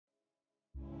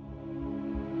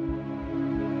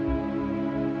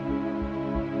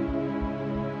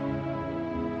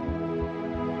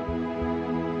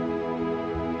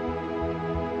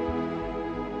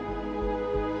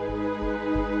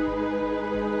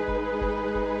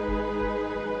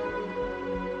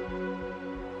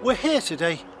We're here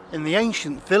today in the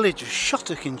ancient village of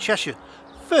Shotwick in Cheshire,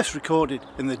 first recorded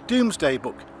in the Domesday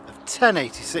book of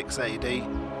 1086 AD.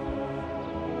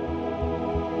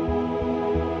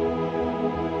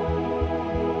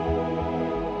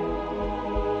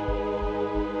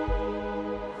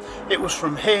 It was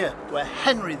from here where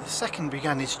Henry II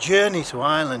began his journey to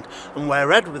Ireland and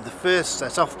where Edward I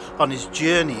set off on his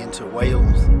journey into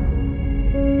Wales.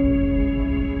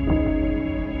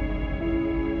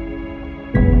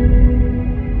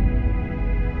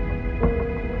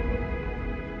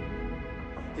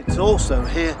 It's also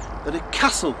here that a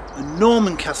castle, a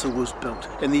Norman castle, was built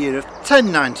in the year of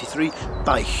 1093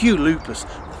 by Hugh Lupus,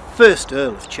 the first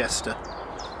Earl of Chester.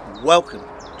 Welcome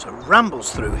to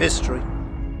Rambles Through History.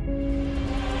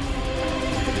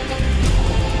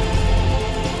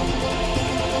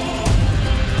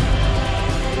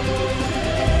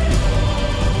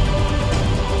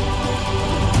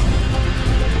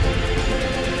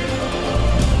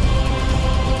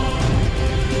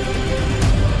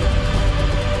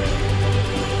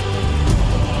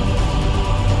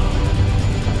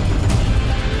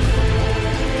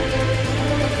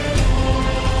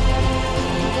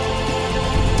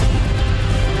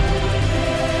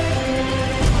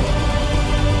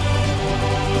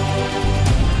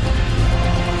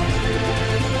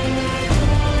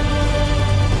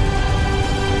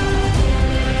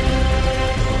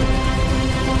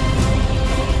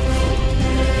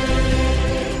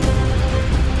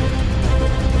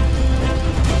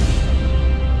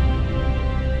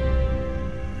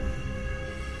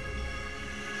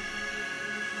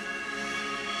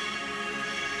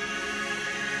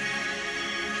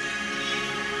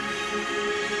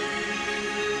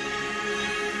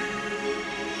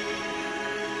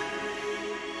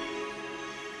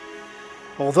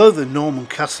 Although the Norman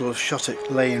castle of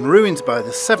Shotwick lay in ruins by the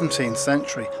 17th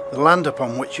century, the land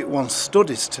upon which it once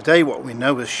stood is today what we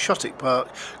know as Shotwick Park,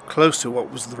 close to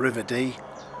what was the River Dee.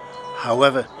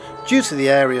 However, due to the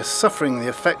area suffering the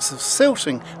effects of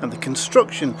silting and the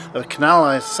construction of a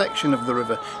canalised section of the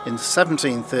river in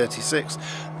 1736,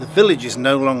 the village is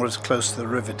no longer as close to the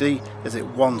River Dee as it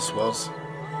once was.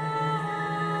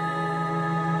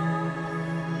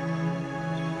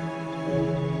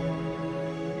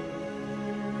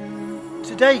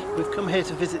 Today we've come here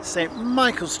to visit St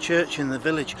Michael's Church in the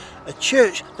village, a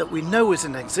church that we know was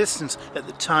in existence at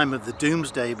the time of the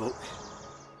Domesday book.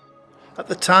 At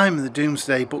the time the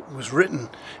Domesday book was written,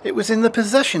 it was in the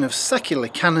possession of secular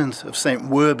canons of St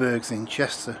Werburgh's in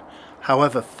Chester.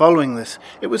 However, following this,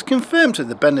 it was confirmed to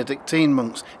the Benedictine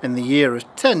monks in the year of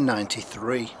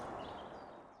 1093.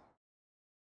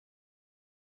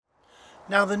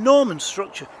 Now, the Norman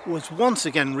structure was once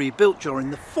again rebuilt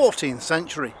during the 14th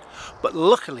century, but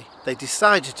luckily they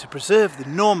decided to preserve the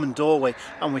Norman doorway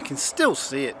and we can still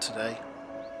see it today.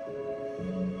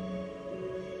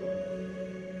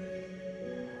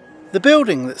 The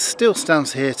building that still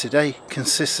stands here today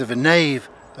consists of a nave,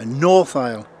 a north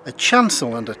aisle, a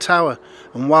chancel and a tower,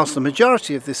 and whilst the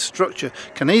majority of this structure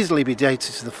can easily be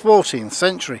dated to the 14th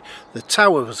century, the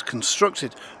tower was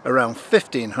constructed around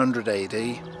 1500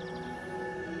 AD.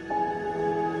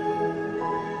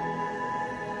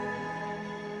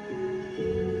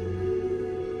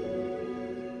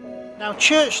 Now,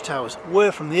 church towers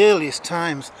were from the earliest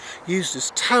times used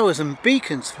as towers and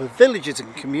beacons for villages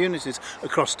and communities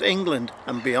across England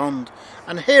and beyond,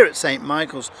 and here at St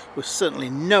Michael's was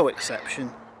certainly no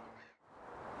exception.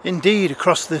 Indeed,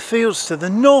 across the fields to the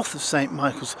north of St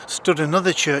Michael's stood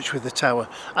another church with a tower,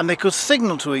 and they could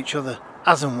signal to each other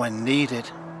as and when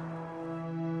needed.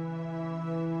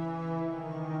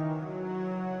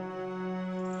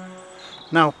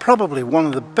 Now, probably one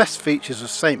of the best features of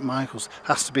St Michael's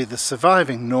has to be the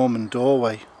surviving Norman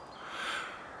doorway.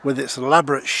 With its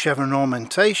elaborate chevron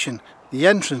ornamentation, the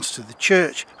entrance to the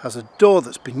church has a door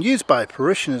that's been used by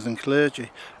parishioners and clergy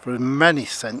for many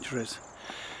centuries.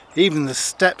 Even the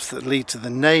steps that lead to the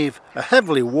nave are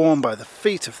heavily worn by the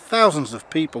feet of thousands of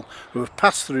people who have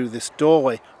passed through this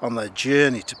doorway on their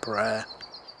journey to prayer.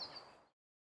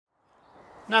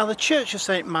 Now, the Church of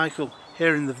St Michael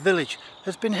here in the village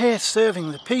has been here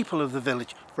serving the people of the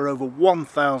village for over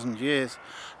 1,000 years,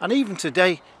 and even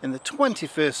today in the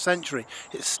 21st century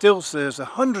it still serves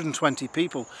 120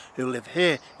 people who live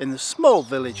here in the small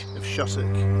village of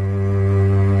Shotwick.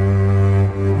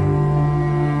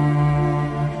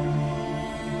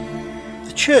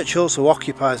 The church also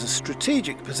occupies a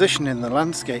strategic position in the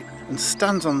landscape and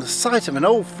stands on the site of an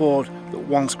old ford that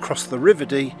once crossed the River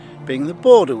Dee, being the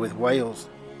border with Wales.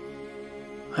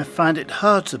 I find it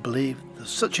hard to believe that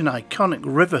such an iconic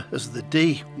river as the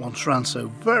Dee once ran so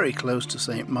very close to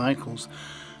St Michael's.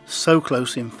 so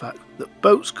close in fact that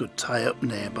boats could tie up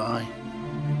nearby.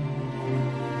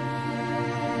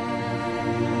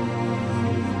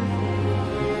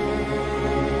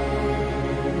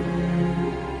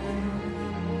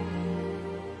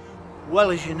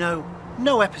 Well, as you know,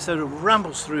 no episode of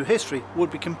Rambles Through History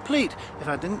would be complete if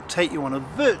I didn't take you on a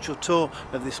virtual tour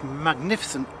of this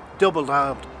magnificent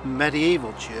double-arbed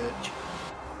medieval church.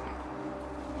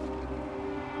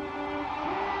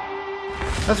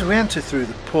 As we enter through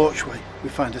the porchway, we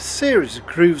find a series of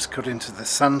grooves cut into the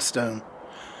sandstone.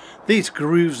 These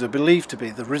grooves are believed to be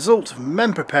the result of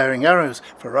men preparing arrows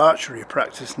for archery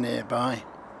practice nearby.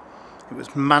 It was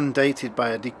mandated by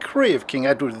a decree of King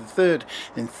Edward III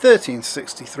in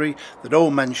 1363 that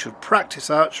all men should practice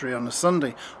archery on a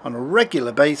Sunday on a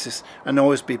regular basis and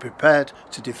always be prepared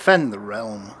to defend the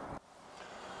realm.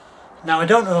 Now, I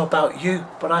don't know about you,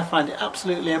 but I find it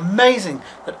absolutely amazing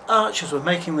that archers were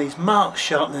making these marks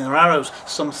sharpening their arrows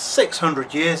some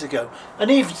 600 years ago,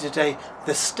 and even today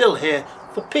they're still here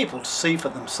for people to see for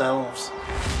themselves.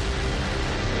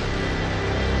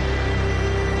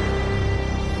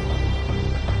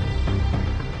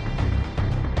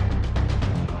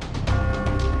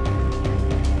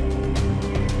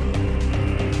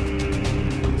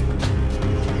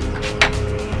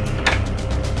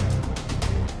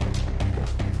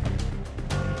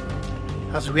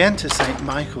 As we enter St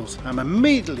Michael's, I'm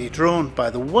immediately drawn by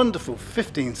the wonderful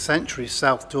 15th century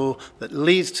south door that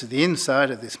leads to the inside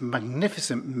of this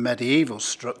magnificent medieval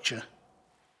structure.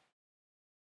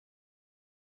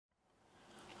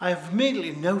 I have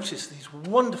immediately noticed these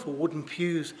wonderful wooden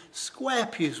pews, square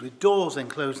pews with doors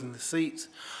enclosing the seats.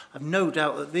 I've no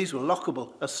doubt that these were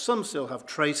lockable, as some still have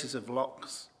traces of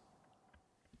locks.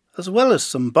 As well as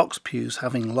some box pews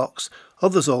having locks,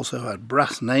 others also had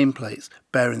brass nameplates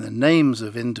bearing the names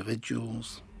of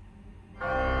individuals.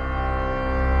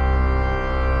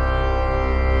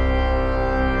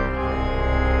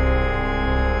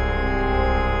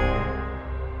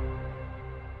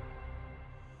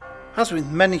 As with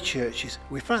many churches,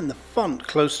 we find the font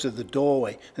close to the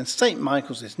doorway, and St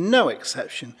Michael's is no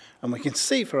exception, and we can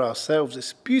see for ourselves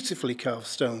this beautifully carved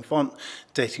stone font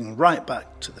dating right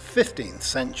back to the 15th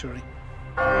century.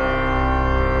 I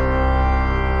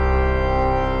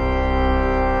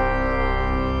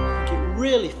think it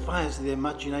really fires the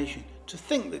imagination to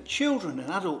think that children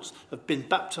and adults have been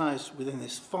baptised within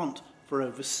this font for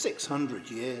over 600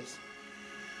 years.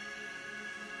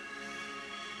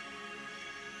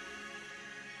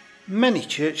 Many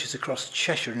churches across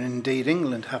Cheshire and indeed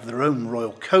England have their own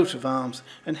royal coat of arms,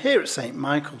 and here at St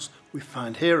Michael's we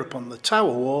find here upon the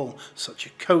tower wall such a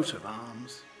coat of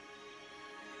arms.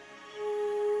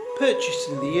 Purchased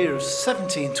in the year of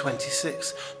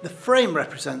 1726, the frame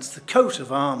represents the coat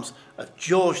of arms of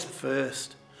George I.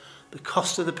 The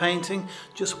cost of the painting,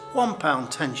 just £1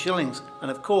 10 shillings,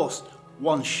 and of course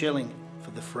 1 shilling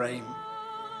for the frame.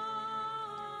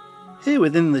 Here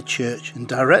within the church and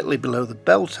directly below the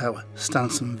bell tower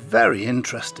stand some very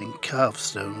interesting carved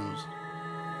stones.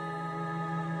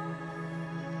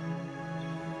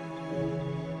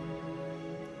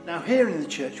 Now here in the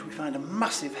church we find a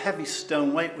massive heavy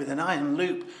stone weight with an iron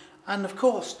loop and of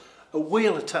course a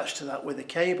wheel attached to that with a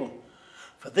cable.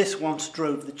 For this once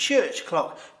drove the church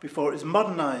clock before it was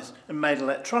modernised and made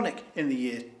electronic in the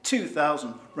year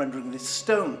 2000, rendering this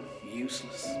stone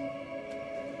useless.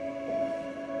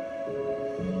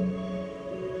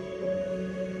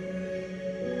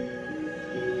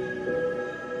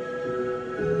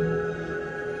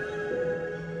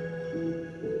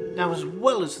 Now, as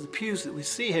well as the pews that we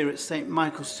see here at St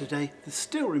Michael's today, there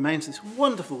still remains this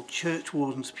wonderful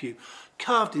churchwarden's pew,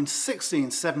 carved in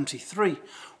 1673,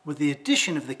 with the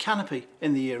addition of the canopy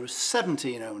in the year of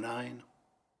 1709.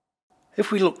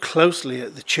 If we look closely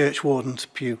at the churchwarden's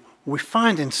pew, we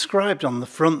find inscribed on the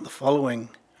front the following: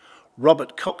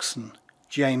 Robert Coxon,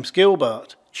 James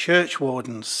Gilbert,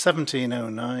 Churchwardens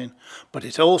 1709, but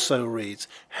it also reads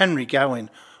Henry Gowen,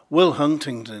 Will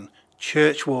Huntington,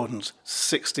 Churchwardens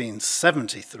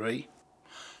 1673.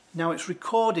 Now it's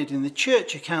recorded in the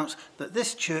church accounts that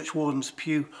this churchwarden's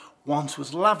pew once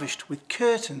was lavished with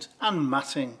curtains and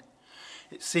matting.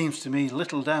 It seems to me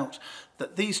little doubt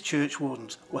that these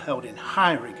churchwardens were held in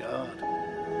high regard.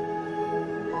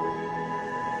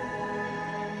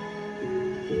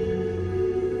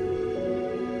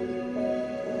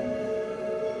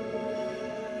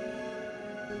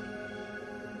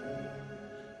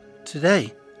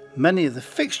 Today, many of the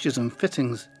fixtures and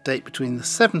fittings date between the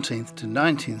 17th to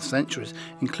 19th centuries,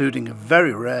 including a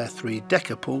very rare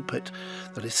three-decker pulpit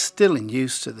that is still in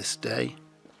use to this day.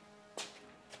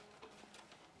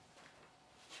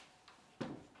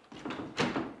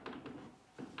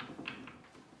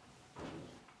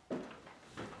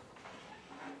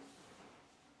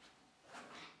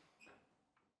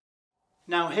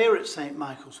 Now here at St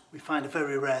Michael's we find a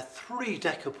very rare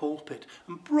three-decker pulpit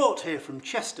and brought here from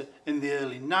Chester in the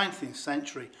early 19th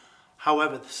century.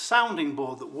 However, the sounding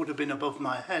board that would have been above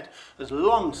my head has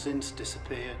long since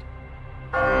disappeared.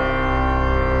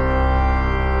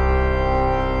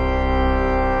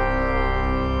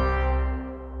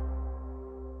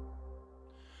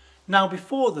 Now,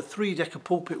 before the three-decker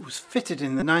pulpit was fitted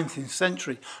in the 19th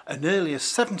century, an earlier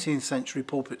 17th century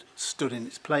pulpit stood in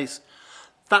its place.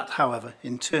 That, however,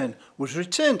 in turn was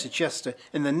returned to Chester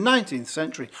in the 19th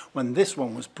century when this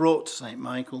one was brought to St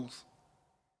Michael's.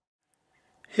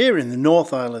 Here in the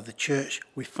north aisle of the church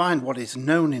we find what is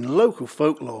known in local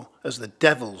folklore as the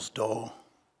Devil's Door.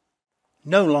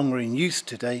 No longer in use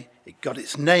today, it got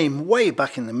its name way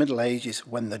back in the Middle Ages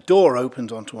when the door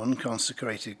opened onto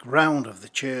unconsecrated ground of the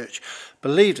church,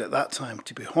 believed at that time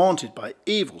to be haunted by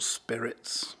evil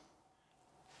spirits.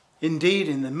 Indeed,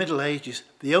 in the Middle Ages,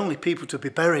 the only people to be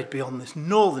buried beyond this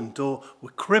northern door were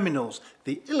criminals,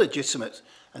 the illegitimate,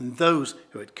 and those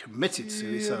who had committed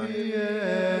suicide.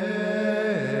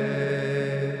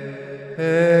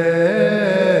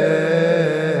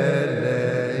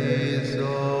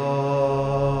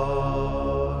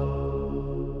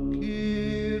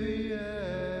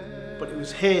 But it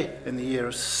was here in the year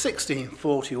of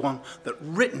 1641 that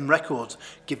written records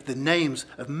give the names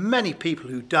of many people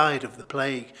who died of the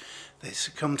plague. They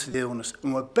succumbed to the illness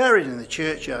and were buried in the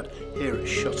churchyard here at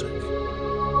Shotwick.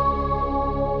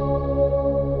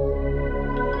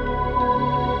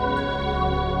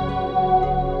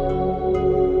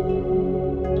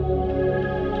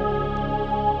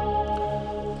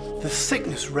 The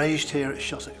sickness raged here at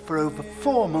Shotwick for over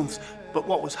 4 months, but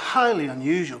what was highly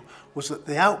unusual was that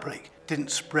the outbreak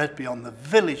didn't spread beyond the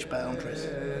village boundaries.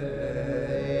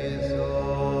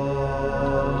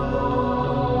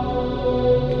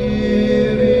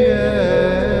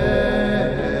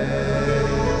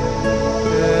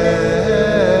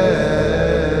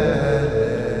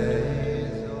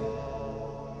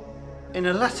 In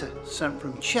a letter sent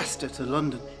from Chester to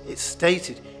London, it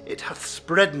stated, "It hath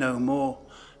spread no more.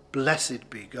 Blessed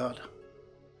be God."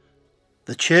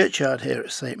 The churchyard here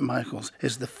at St Michael's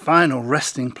is the final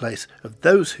resting place of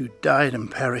those who died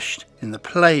and perished in the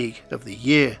plague of the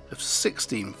year of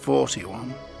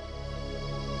 1641.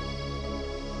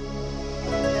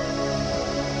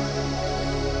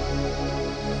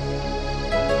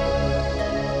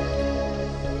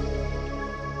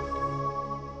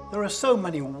 There are so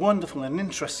many wonderful and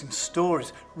interesting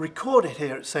stories recorded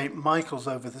here at St Michael's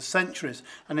over the centuries,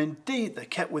 and indeed they're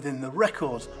kept within the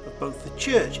records of both the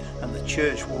church and the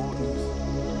church wardens.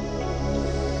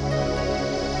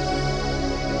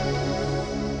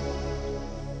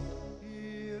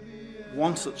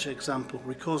 One such example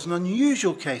records an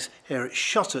unusual case here at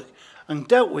Shotwick and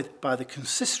dealt with by the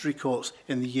consistory courts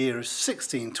in the year of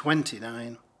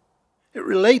 1629. It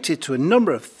related to a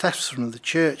number of thefts from the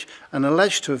church and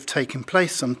alleged to have taken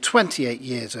place some 28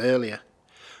 years earlier.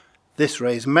 This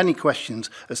raised many questions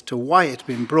as to why it had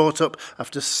been brought up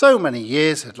after so many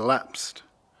years had elapsed.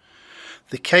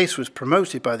 The case was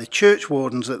promoted by the church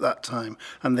wardens at that time,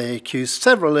 and they accused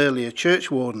several earlier church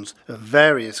wardens of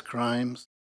various crimes.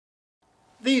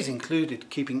 These included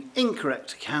keeping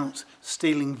incorrect accounts,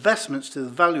 stealing vestments to the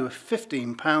value of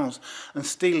 £15 and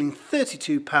stealing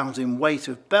 £32 in weight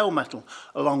of bell metal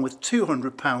along with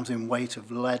 £200 in weight of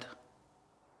lead.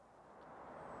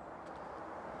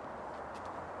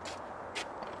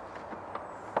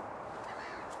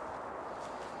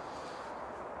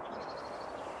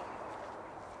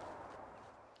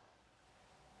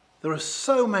 There are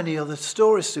so many other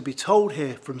stories to be told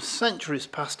here from centuries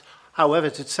past. However,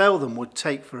 to tell them would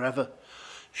take forever.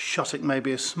 Shotwick may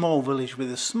be a small village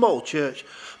with a small church,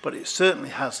 but it certainly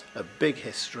has a big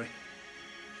history.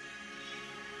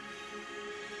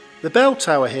 The bell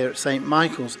tower here at St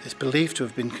Michael's is believed to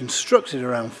have been constructed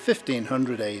around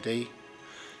 1500 AD.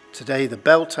 Today the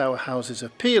bell tower houses a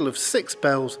peal of 6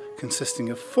 bells consisting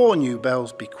of 4 new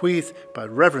bells bequeathed by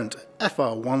Reverend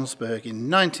F.R. Wansberg in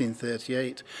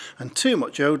 1938 and 2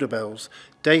 much older bells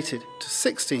dated to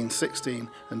 1616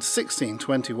 and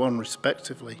 1621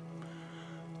 respectively.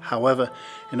 However,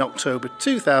 in October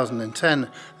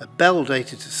 2010, a bell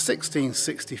dated to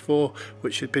 1664,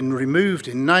 which had been removed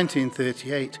in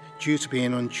 1938 due to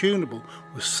being untunable,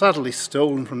 was sadly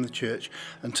stolen from the church,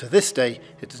 and to this day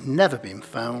it has never been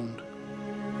found.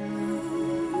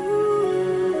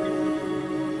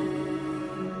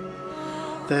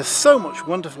 There's so much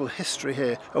wonderful history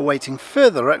here awaiting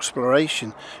further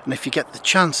exploration, and if you get the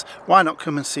chance, why not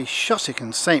come and see Shotwick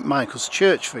and St Michael's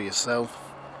Church for yourself?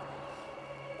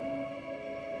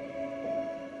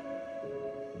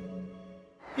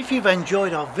 If you've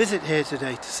enjoyed our visit here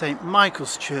today to St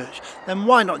Michael's Church, then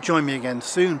why not join me again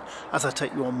soon as I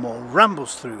take you on more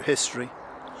rambles through history.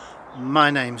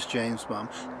 My name's James Baum,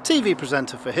 TV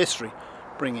presenter for History,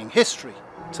 bringing history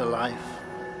to life.